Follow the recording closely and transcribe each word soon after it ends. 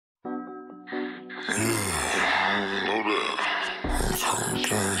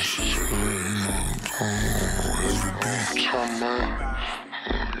My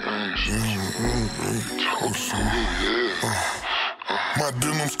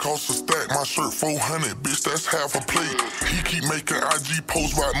denims cost a stack, my shirt 400, bitch, that's half a plate. He keep making IG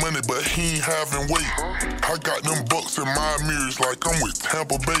posts about money, but he ain't having weight. I got them bucks in my mirrors like I'm with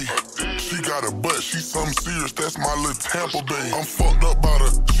Tampa Bay. She got a butt, she something serious, that's my little Tampa Bay. I'm fucked up by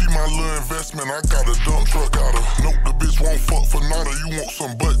her, she my little investment, I got a dump truck out her. Nope, the bitch won't fuck for nada, you want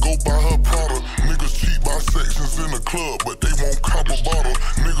some butt, go buy her Prada. Niggas cheat by sections in the club, but they won't cop a bottle.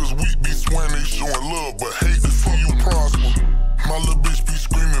 Niggas weak be swearing they showing love, but hate to see you prosper. My little bitch be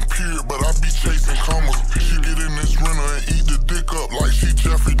screaming period, but I be chasing commas. She get in this rental and eat the dick up like she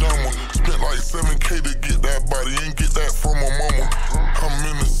Jeffrey Dahmer. Spent like 7K to get that body, ain't get that from my mama. I'm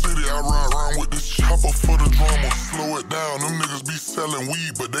in the city, I ride around with this chopper for the drama. Slow it down, them niggas be selling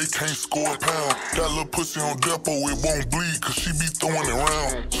weed, but they can't score a pound. That little pussy on depot, it won't bleed, cause she be throwing it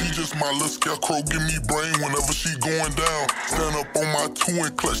round. She just my little scarecrow, give me brain whenever she going down. Stand up on my two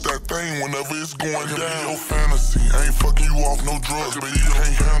and clutch that thing whenever it's going down. Your fantasy, I ain't fucking you off no drugs, baby, you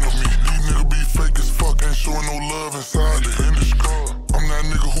can't handle me. These niggas be fake as fuck, ain't showing no love inside the industry. I'm that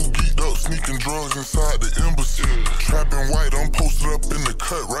nigga who geeked up, sneaking drugs inside the embassy. Trapping white, I'm posted up in the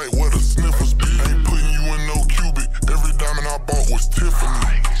cut, right where the sniffers be. Ain't putting you in no cubic, every diamond I bought was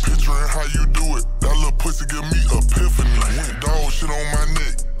Tiffany. Picturing how you do it, that little pussy give me epiphany. Went dog shit on my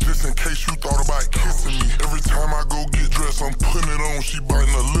neck, just in case you thought about kissing me. Every time I go get dressed, I'm putting it on, she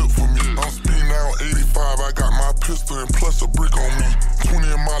biting her lip for me. I'm speeding out 85, I got my pistol and plus a brick on me. 20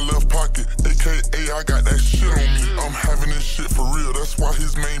 in my left pocket, AKA I got that shit on me. I'm having this shit for real, that's why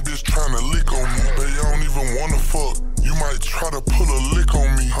his main bitch tryna lick on me. Baby, I don't even wanna fuck, you might try to pull a lick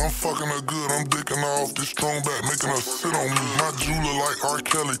on me. I'm fucking her good, I'm dicking her off this strong back, making her sit on me. My jeweler like R.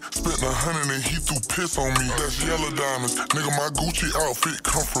 Kelly, spent 100 and he threw piss on me. That's yellow diamonds, nigga, my Gucci outfit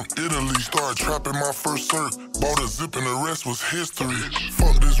come from Italy. Started trapping my first cert, bought a zip and the rest was history.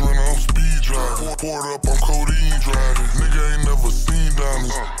 Fuck this rental, I'm speed driving, poured up, I'm codeine driving. Nigga ain't never seen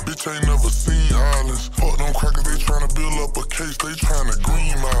diamonds, bitch ain't never seen islands. Fuck them crackers, they tryna build up a case, they tryna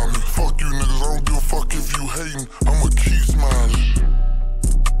green mile me. Fuck you niggas, I don't give a fuck if you hating, I'ma keep smiling.